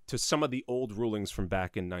to some of the old rulings from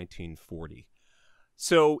back in 1940.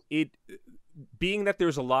 So being that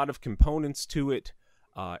there's a lot of components to it,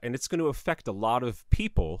 and it's going to affect a lot of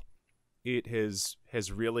people, it has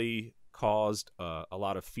really caused a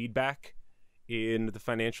lot of feedback in the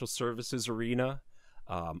financial services arena.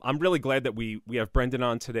 I'm really glad that we have Brendan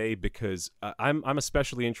on today, because I'm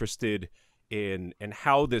especially interested in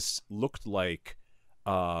how this looked like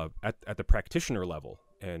at the practitioner level,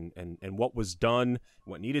 and what was done,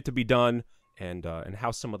 what needed to be done, and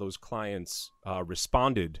how some of those clients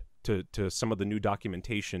responded to some of the new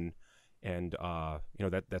documentation and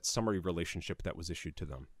that summary relationship that was issued to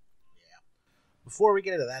them. Yeah. Before we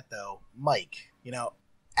get into that, though, Mike,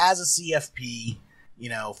 as a CFP,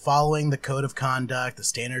 following the code of conduct, the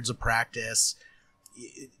standards of practice,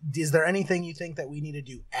 is there anything you think that we need to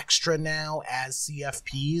do extra now as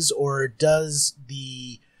CFPs, or does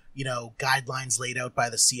the guidelines laid out by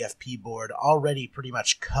the CFP board already pretty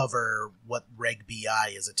much cover what Reg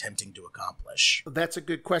BI is attempting to accomplish? That's a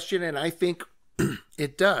good question, and I think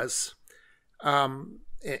it does. And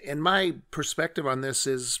my perspective on this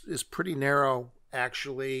is pretty narrow,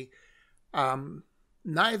 actually.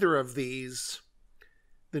 Neither of these,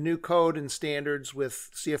 the new code and standards with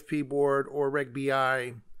CFP board or Reg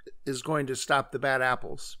BI, is going to stop the bad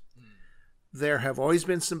apples. There have always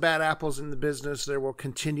been some bad apples in the business. There will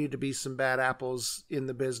continue to be some bad apples in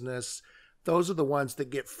the business. Those are the ones that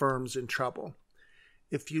get firms in trouble.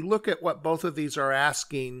 If you look at what both of these are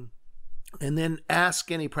asking, and then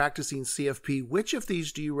ask any practicing CFP, which of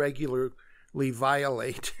these do you regularly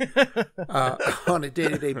violate on a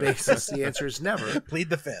day-to-day basis? The answer is never. Plead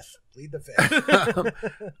the fifth. Plead the fifth.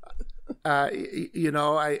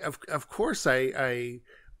 Of course I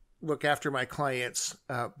look after my clients'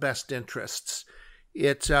 best interests.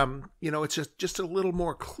 It's just a little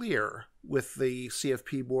more clear with the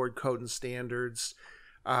CFP board code and standards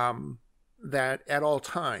that at all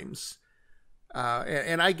times,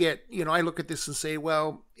 and I get, I look at this and say,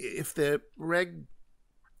 well, if the Reg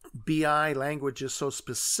BI language is so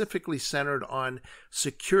specifically centered on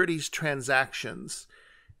securities transactions,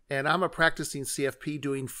 and I'm a practicing CFP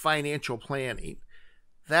doing financial planning,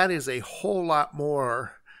 that is a whole lot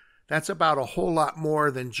more. That's about a whole lot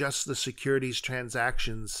more than just the securities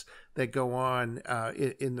transactions that go on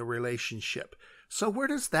in the relationship. So where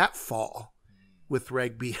does that fall with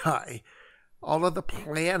Reg BI? All of the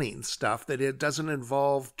planning stuff that it doesn't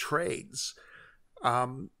involve trades.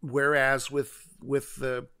 Whereas with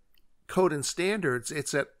the code and standards,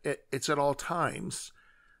 it's at all times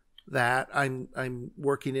that I'm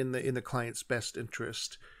working in the client's best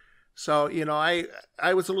interest. So,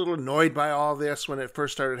 I was a little annoyed by all this when it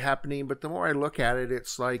first started happening, but the more I look at it,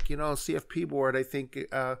 it's like, CFP board, I think,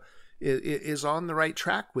 is on the right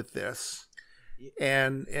track with this.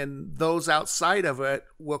 And those outside of it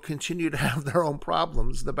will continue to have their own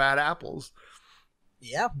problems, the bad apples.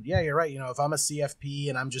 Yeah, you're right. If I'm a CFP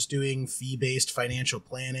and I'm just doing fee-based financial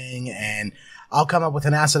planning, and I'll come up with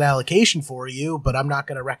an asset allocation for you, but I'm not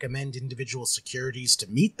going to recommend individual securities to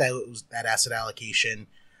meet that asset allocation.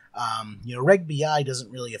 Reg BI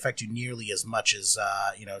doesn't really affect you nearly as much as,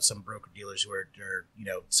 some broker dealers who are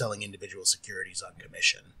selling individual securities on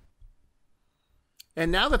commission.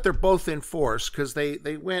 And now that they're both enforced, because they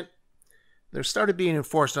started being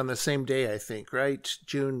enforced on the same day, I think, right?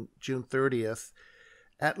 June 30th.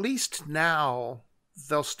 At least now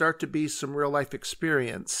there'll start to be some real life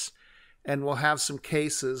experience. and we'll have some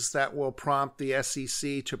cases that will prompt the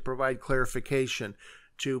SEC to provide clarification,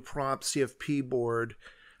 to prompt CFP board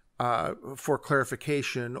for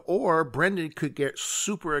clarification, or Brendan could get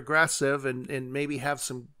super aggressive and maybe have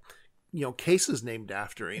some cases named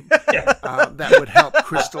after him. That would help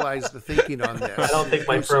crystallize the thinking on this. I don't think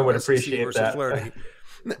my firm would appreciate that. Flirty.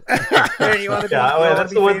 Aaron, you want to be,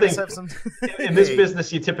 that's the one thing. Some... In this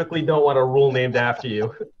business, you typically don't want a rule named after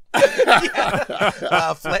you.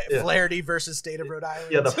 Flaherty versus State of Rhode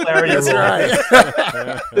Island. Yeah, the Flaherty rule. Right.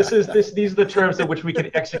 These are the terms in which we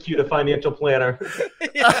can execute a financial planner.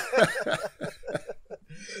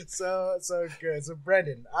 So good. So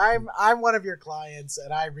Brendan, I'm one of your clients,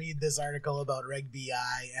 and I read this article about Reg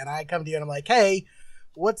BI, and I come to you and I'm like, hey,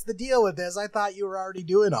 what's the deal with this? I thought you were already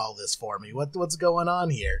doing all this for me. What's going on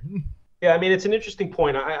here? Yeah, I mean, it's an interesting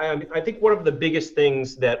point. I think one of the biggest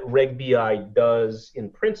things that Reg BI does in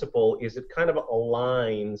principle is it kind of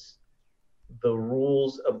aligns the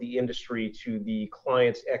rules of the industry to the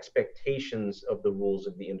client's expectations of the rules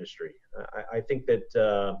of the industry. I think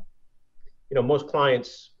that most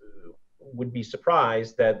clients would be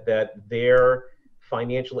surprised that their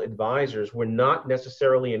financial advisors were not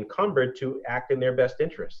necessarily encumbered to act in their best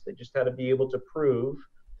interest. They just had to be able to prove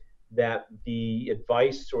that the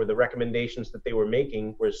advice or the recommendations that they were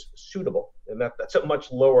making was suitable, and that's a much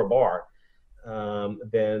lower bar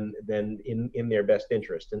than in their best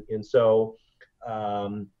interest. And so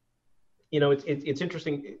it's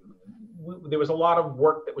interesting. There was a lot of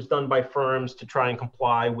work that was done by firms to try and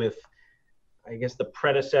comply with, I guess, the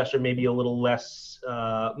predecessor, maybe a little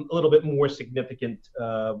bit more significant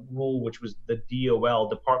rule, which was the DOL,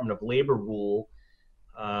 Department of Labor rule,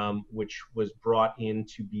 which was brought in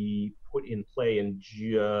to be put in play in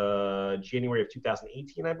January of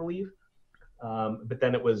 2018, I believe. But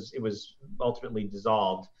then it was ultimately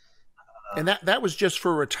dissolved. And that was just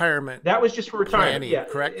for retirement. That was just for retirement, planning, yeah.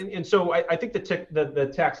 Correct. And so I think the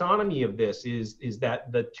taxonomy of this is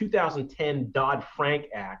that the 2010 Dodd-Frank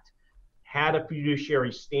Act had a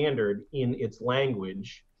fiduciary standard in its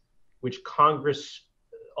language, which Congress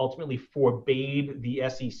ultimately forbade the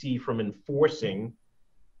SEC from enforcing.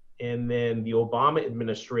 And then the Obama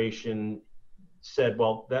administration said,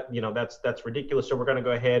 well, that's ridiculous. So we're going to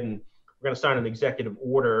go ahead and we're going to sign an executive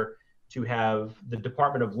order to have the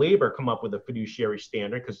Department of Labor come up with a fiduciary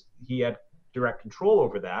standard, because he had direct control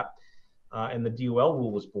over that. And the DOL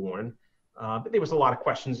rule was born. But there was a lot of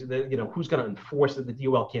questions that, who's going to enforce it? The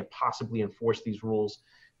DOL can't possibly enforce these rules.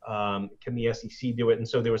 Can the SEC do it? And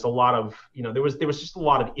so there was a lot of, there was just a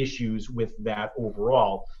lot of issues with that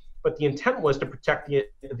overall. But the intent was to protect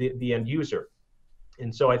the end user.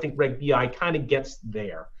 And so I think Reg BI kind of gets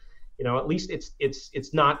there. At least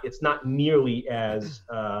it's not nearly as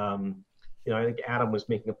I think Adam was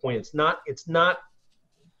making a point. It's not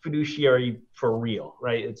fiduciary for real,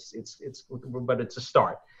 right? But it's a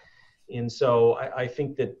start. And so I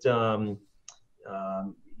think that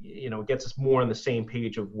it gets us more on the same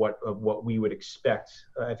page of what we would expect.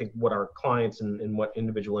 I think what our clients and what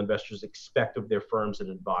individual investors expect of their firms and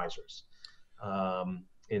advisors.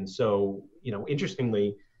 And so,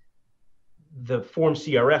 interestingly, the Form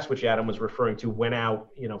CRS, which Adam was referring to, went out,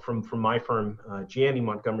 from my firm, Janney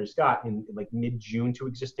Montgomery Scott, in like mid-June to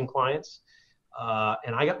existing clients.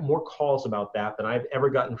 And I got more calls about that than I've ever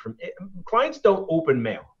gotten from clients. Don't open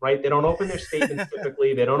mail, right? They don't open their statements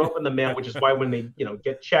typically. They don't open the mail, which is why when they,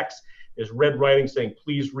 get checks, there's red writing saying,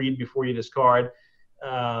 please read before you discard.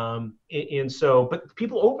 And so, but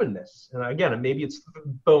people open this. And again, maybe it's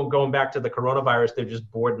going back to the coronavirus. They're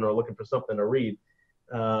just bored and are looking for something to read.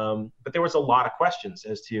 But there was a lot of questions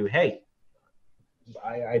as to, hey,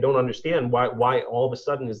 I don't understand why all of a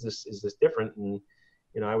sudden is this different. And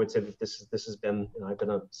I would say that this has been, I've been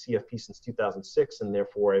a CFP since 2006, and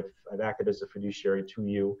therefore I've acted as a fiduciary to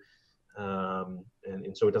you.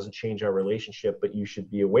 And so it doesn't change our relationship, but you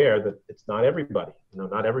should be aware that it's not everybody.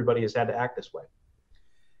 Not everybody has had to act this way.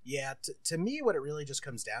 Yeah, to me, what it really just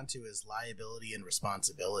comes down to is liability and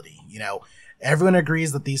responsibility. Everyone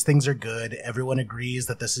agrees that these things are good. Everyone agrees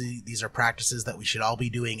that these are practices that we should all be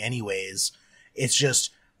doing anyways. It's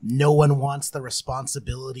just no one wants the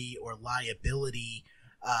responsibility or liability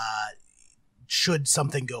should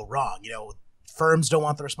something go wrong. Firms don't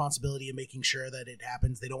want the responsibility of making sure that it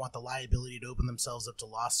happens. They don't want the liability to open themselves up to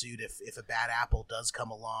lawsuit if a bad apple does come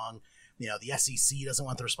along. The SEC doesn't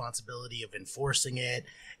want the responsibility of enforcing it.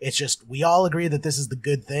 It's just, we all agree that this is the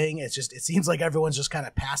good thing. It's just, it seems like everyone's just kind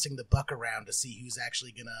of passing the buck around to see who's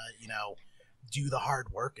actually gonna, do the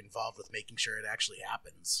hard work involved with making sure it actually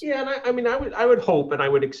happens. Yeah, and I mean, I would hope and I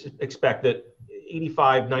would expect that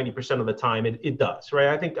 85-90% of the time it does, right?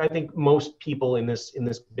 I think most people in this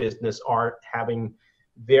business are having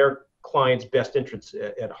their clients' best interests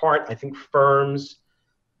at heart. I think firms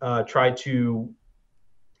try to,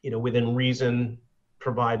 within reason,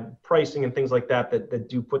 provide pricing and things like that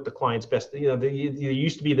do put the client's best. There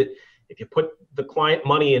used to be that if you put the client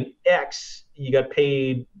money in X, you got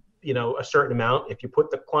paid, a certain amount. If you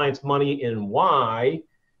put the client's money in Y,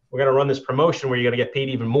 we're going to run this promotion where you're going to get paid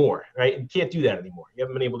even more, right? You can't do that anymore. You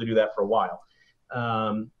haven't been able to do that for a while.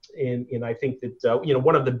 And I think that,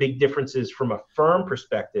 one of the big differences from a firm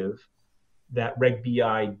perspective that Reg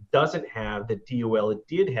BI doesn't have, that DOL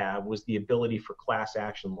did have, was the ability for class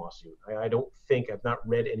action lawsuit. I've not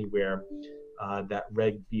read anywhere that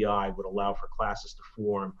Reg BI would allow for classes to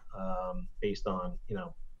form based on,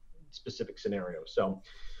 specific scenarios. So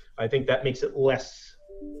I think that makes it less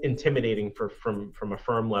intimidating from a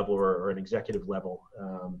firm level or an executive level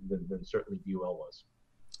than certainly DOL was.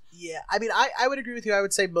 Yeah, I mean, I would agree with you. I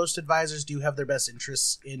would say most advisors do have their best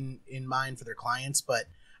interests in mind for their clients, but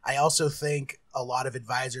I also think a lot of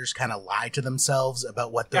advisors kind of lie to themselves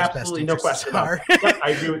about what those best interests are. Yep, I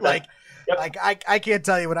agree with that. Like I can't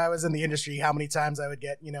tell you when I was in the industry how many times I would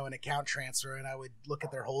get, an account transfer and I would look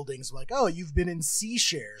at their holdings like, oh, you've been in C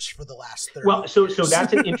shares for the last 30 years. So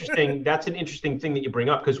that's an interesting thing that you bring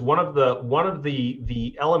up, because one of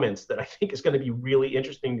the elements that I think is going to be really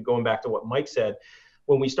interesting, going back to what Mike said,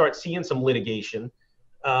 when we start seeing some litigation,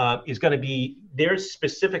 is going to be, there's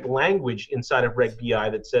specific language inside of Reg BI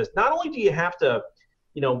that says not only do you have to,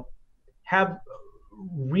 have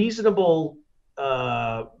reasonable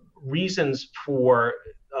reasons for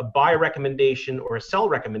a buy recommendation or a sell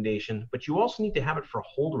recommendation, but you also need to have it for a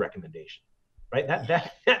hold recommendation, right?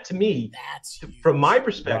 That to me, from my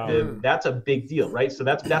perspective, that's a big deal, right? So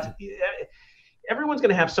that's everyone's going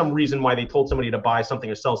to have some reason why they told somebody to buy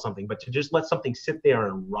something or sell something, but to just let something sit there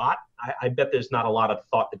and rot, I bet there's not a lot of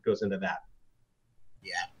thought that goes into that.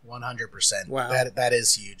 Yeah, 100%. Wow. That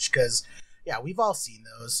is huge, because, yeah, we've all seen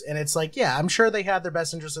those. And it's like, yeah, I'm sure they had their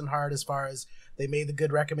best interest in heart as far as they made the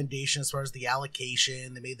good recommendation as far as the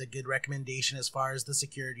allocation. They made the good recommendation as far as the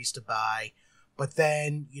securities to buy. But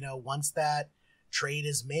then, once that trade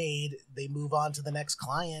is made, they move on to the next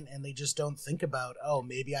client and they just don't think about, oh,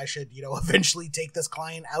 maybe I should, eventually take this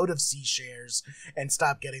client out of C shares and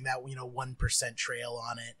stop getting that, 1% trail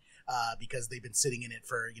on it because they've been sitting in it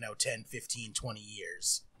for, 10, 15, 20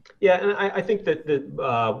 years. Yeah, and I think that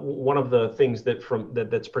one of the things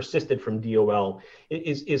that's persisted from DOL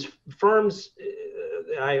is firms.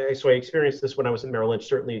 So I experienced this when I was at Merrill Lynch.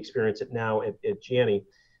 Certainly experience it now at Janney,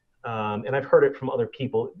 and I've heard it from other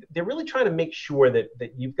people. They're really trying to make sure that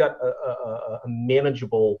you've got a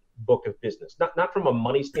manageable book of business, not from a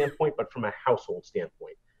money standpoint, but from a household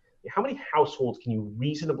standpoint. How many households can you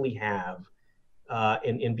reasonably have?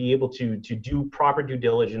 And be able to do proper due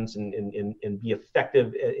diligence and be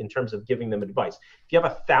effective in terms of giving them advice. If you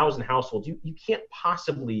have 1,000 households, you can't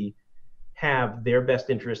possibly have their best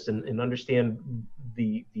interests and understand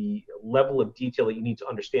the level of detail that you need to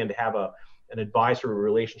understand to have an advisory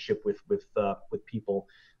relationship with people.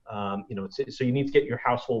 So you need to get your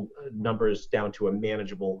household numbers down to a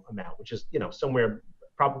manageable amount, which is somewhere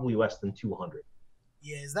probably less than 200.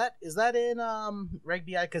 Yeah, is that in Reg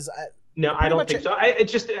BI? Because no, I don't think so.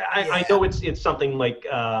 I know it's something like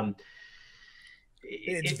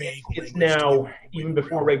it's now, even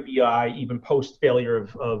before Reg BI, even post failure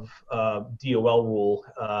of DOL rule,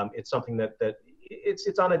 it's something that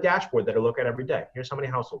it's on a dashboard that I look at every day. Here's how many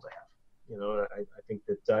households I have. I think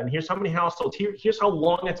that, and here's how many households. Here's how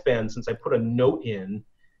long it's been since I put a note in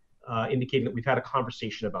indicating that we've had a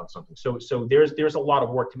conversation about something. So there's a lot of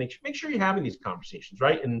work to make sure you're having these conversations,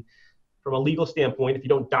 right? And from a legal standpoint, if you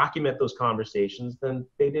don't document those conversations, then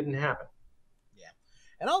they didn't happen. Yeah.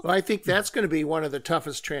 And I think that's going to be one of the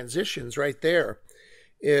toughest transitions right there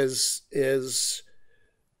is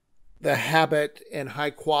the habit and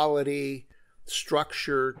high quality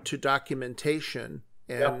structure to documentation.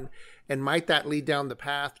 And might that lead down the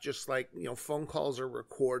path, just like, phone calls are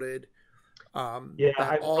recorded. I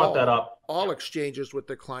brought that up. All exchanges with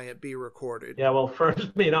the client be recorded. Yeah, well,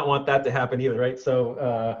 firms may not want that to happen either, right?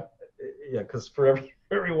 So, because for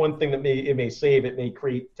every one thing that it may save, it may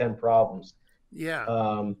create 10 problems. Yeah.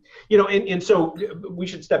 And so we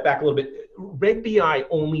should step back a little bit. Reg BI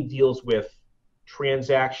only deals with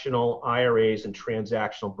transactional IRAs and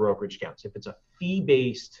transactional brokerage accounts. If it's a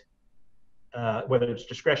fee-based, whether it's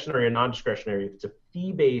discretionary or non-discretionary, if it's a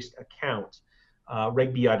fee-based account,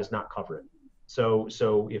 Reg BI does not cover it.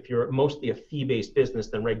 So if you're mostly a fee-based business,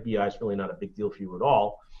 then Reg BI is really not a big deal for you at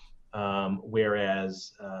all.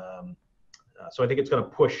 So I think it's going to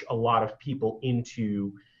push a lot of people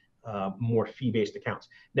into more fee-based accounts.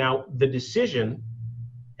 Now, the decision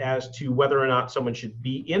as to whether or not someone should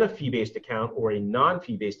be in a fee-based account or a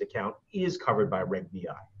non-fee-based account is covered by Reg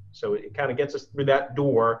BI. So it kind of gets us through that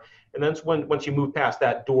door, and then once you move past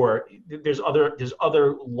that door, there's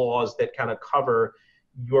other laws that kind of cover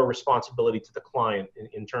your responsibility to the client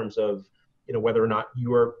in terms of, you know, whether or not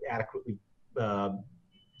you're adequately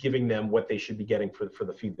giving them what they should be getting for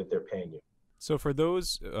the fee that they're paying you. So for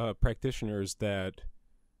those practitioners that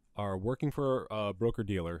are working for a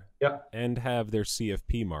broker-dealer and have their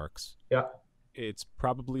CFP marks, it's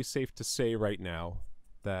probably safe to say right now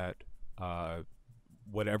that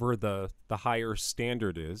whatever the higher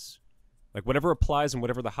standard is, like whatever applies and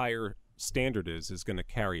whatever the higher standard is going to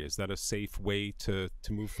carry. Is that a safe way to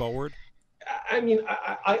move forward? I mean,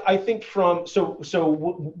 I think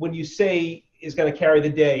when you say is going to carry the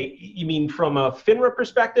day, you mean from a FINRA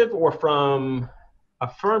perspective or from a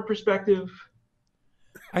firm perspective?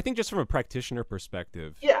 I think just from a practitioner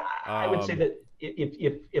perspective. Yeah, I would say that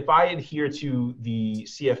if I adhere to the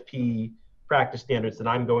CFP practice standards, then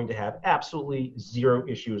I'm going to have absolutely zero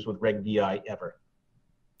issues with Reg BI ever.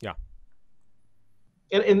 Yeah.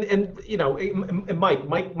 And you know,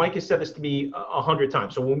 Mike has said this to me 100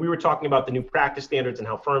 times. So when we were talking about the new practice standards and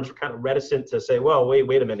how firms were kind of reticent to say, well,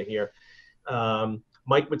 wait a minute here,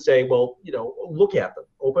 Mike would say, well, you know, look at them,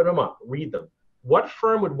 open them up, read them. What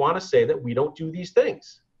firm would want to say that we don't do these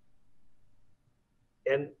things?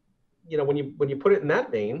 And you know, when you put it in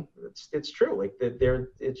that vein, it's true. Like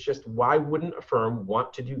it's just, why wouldn't a firm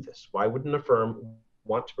want to do this? Why wouldn't a firm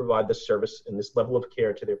want to provide this service and this level of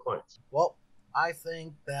care to their clients? Well, I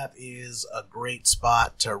think that is a great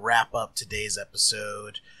spot to wrap up today's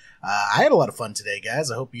episode. I had a lot of fun today, guys.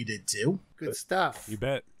 I hope you did too. Good stuff. You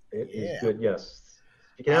bet. It is good, yes.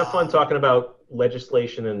 You can have fun talking about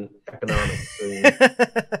legislation and economics. So you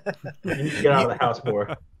need to get out of the house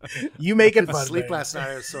more. You make it fun. Sleep last night.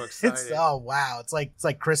 I was so excited. Oh wow! It's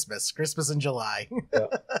like Christmas in July. Yeah.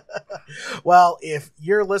 Well, if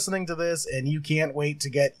you're listening to this and you can't wait to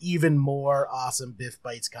get even more awesome BIF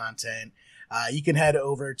Bites content, you can head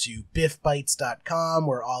over to bifbites.com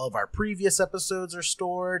where all of our previous episodes are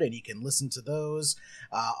stored and you can listen to those.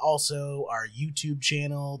 Also, our YouTube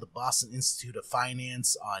channel, the Boston Institute of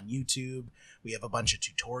Finance on YouTube. We have a bunch of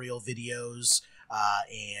tutorial videos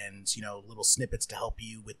and, you know, little snippets to help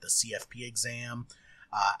you with the CFP exam.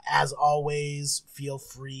 As always, feel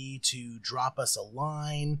free to drop us a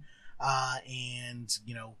line and,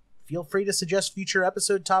 you know, feel free to suggest future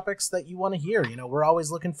episode topics that you want to hear. You know, we're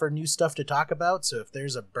always looking for new stuff to talk about. So if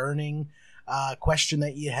there's a burning question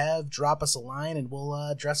that you have, drop us a line and we'll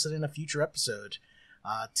address it in a future episode.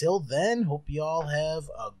 Till then, hope you all have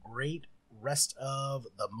a great rest of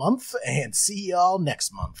the month and see y'all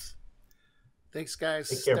next month. Thanks, guys.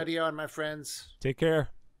 Study on, my friends. Take care.